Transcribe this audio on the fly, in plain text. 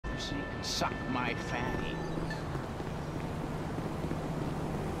so you can suck my fanny.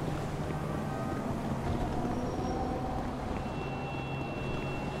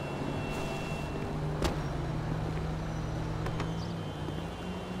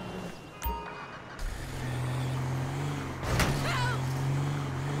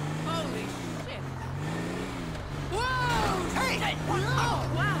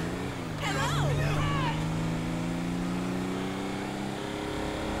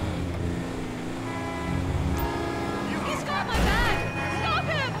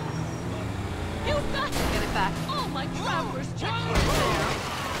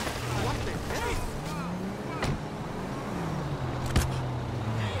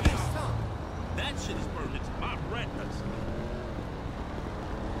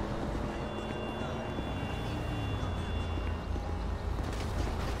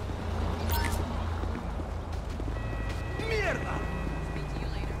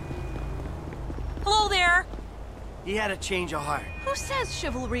 Hello there! He had a change of heart. Who says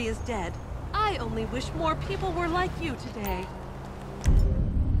chivalry is dead? I only wish more people were like you today.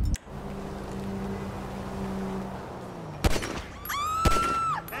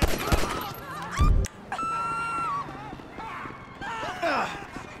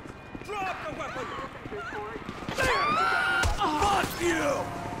 Drop the weapon! Fuck you!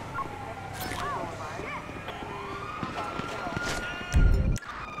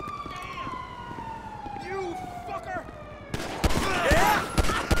 You fucker! Yeah!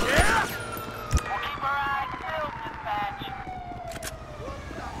 Yeah! We'll keep our eyes peeled, dispatch.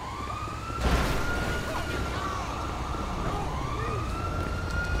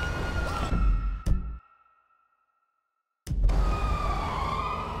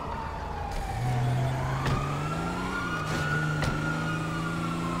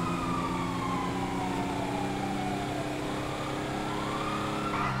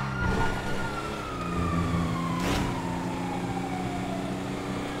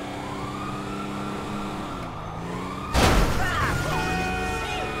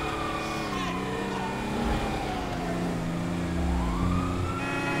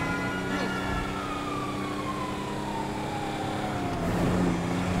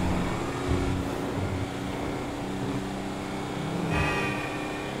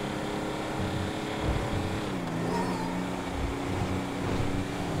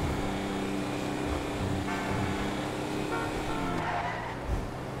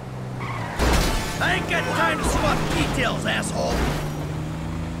 I ain't got time to swap details, asshole!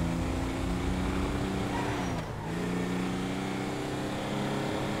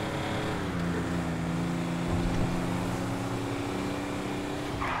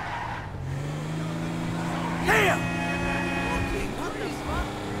 Damn!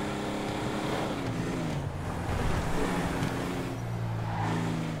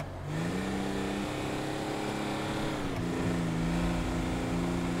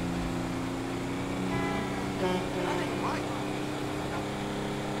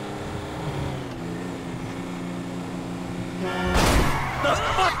 The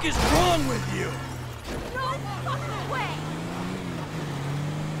fuck is wrong with you? No fucking way!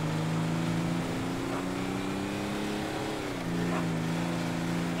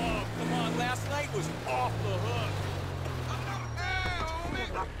 Oh, come on, last night was off the hook.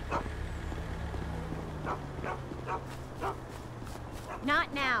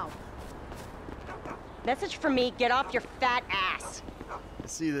 Not now. Message from me, get off your fat ass. I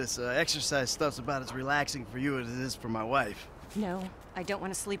see this exercise stuff's about as relaxing for you as it is for my wife. No, I don't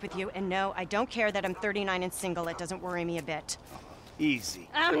want to sleep with you, and no, I don't care that I'm 39 and single. It doesn't worry me a bit. Easy.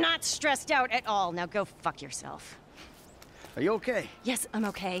 I'm not stressed out at all. Now go fuck yourself. Are you okay? Yes, I'm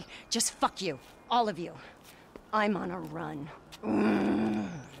okay. Just fuck you. All of you. I'm on a run.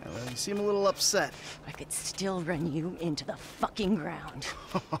 Well, you seem a little upset. I could still run you into the fucking ground.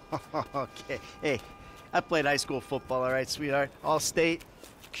 Okay. Hey, I played high school football, all right, sweetheart? All state,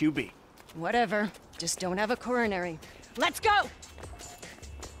 QB. Whatever. Just don't have a coronary. Let's go!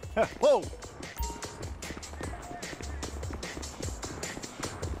 Whoa!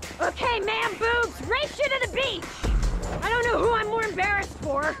 Okay, man boobs, race you to the beach! I don't know who I'm more embarrassed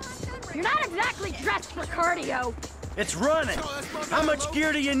for. You're not exactly dressed for cardio. It's running! How much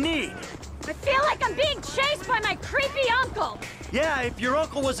gear do you need? I feel like I'm being chased by my creepy uncle. Yeah, if your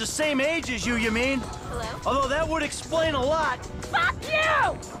uncle was the same age as you mean? Hello? Although that would explain a lot. Fuck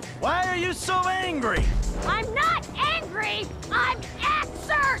you! Why are you so angry? I'm not angry! I'm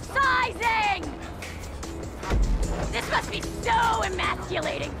exercising! This must be so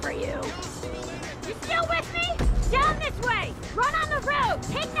emasculating for you. You still with me? Down this way! Run on the road!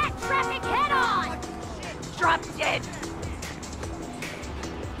 Take that traffic head on! Drop dead!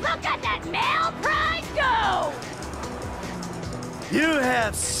 Look Let male pride go! You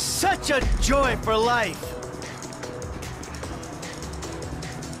have such a joy for life.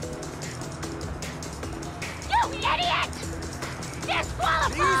 You idiot!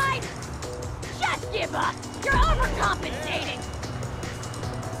 Disqualified! Just give up! You're overcompensating!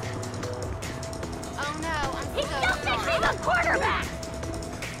 Oh no, I'm He's still fixing the quarterback!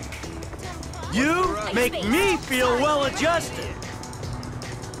 You make me feel well-adjusted.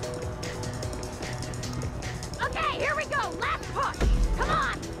 Okay, here we go! Last push! Come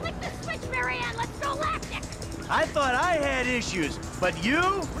on! Flick the switch, Marianne! Let's go lactic! I thought I had issues, but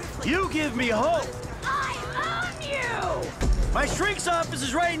you give me hope. I own you! My shrink's office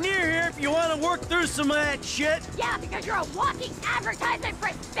is right near here if you want to work through some of that shit. Yeah, because you're a walking advertisement for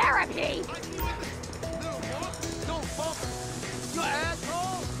therapy! Don't bump. You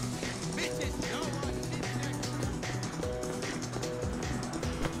asshole. Bitches.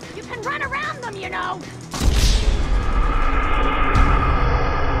 You can run around them, you know!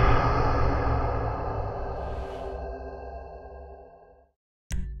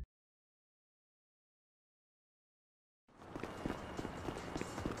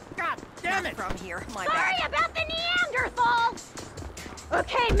 God damn it! From here, my Sorry bad. about the Neanderthals!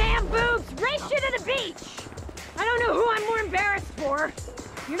 Okay, man boobs, race you to the beach! I don't know who I'm more embarrassed for.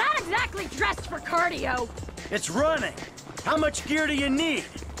 You're not exactly dressed for cardio. It's running. How much gear do you need?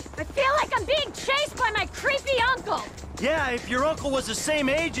 I feel like I'm being chased by my creepy uncle. Yeah, if your uncle was the same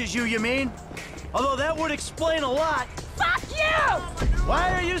age as you mean? Although that would explain a lot. Fuck you!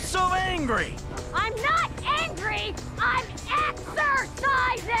 Why are you so angry? I'm not angry, I'm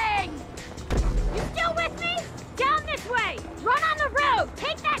exercising! You still with me? Down this way! Run on the road!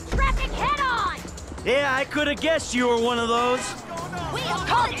 Take that traffic head on! Yeah, I could have guessed you were one of those. It's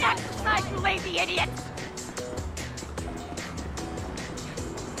called exercise, you lazy idiot!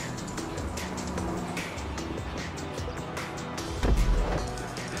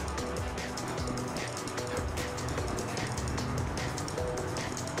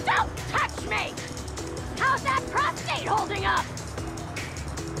 Don't touch me! How's that prostate holding up?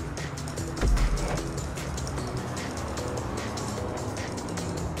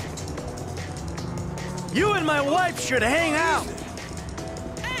 You and my wife should hang out.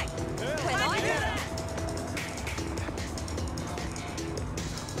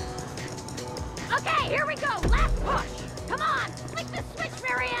 Okay, here we go! Last push! Come on! Flick the switch,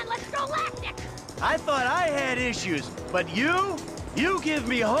 Marianne! Let's go lactic! I thought I had issues, but you give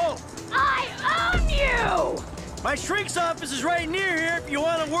me hope. I own you! My shrink's office is right near here if you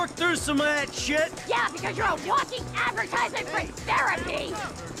want to work through some of that shit. Yeah, because you're a walking advertisement for therapy!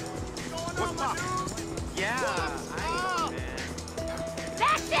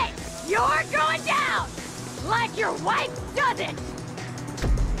 That's it! You're going down! Like your wife doesn't!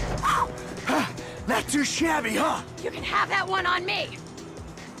 Not too shabby, huh? You can have that one on me!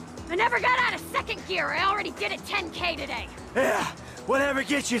 I never got out of second gear. I already did it 10K today. Yeah, whatever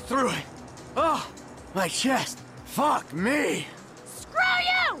gets you through it. Oh, my chest. Fuck me. Screw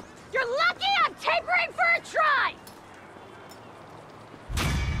you! You're lucky I'm tapering for a try!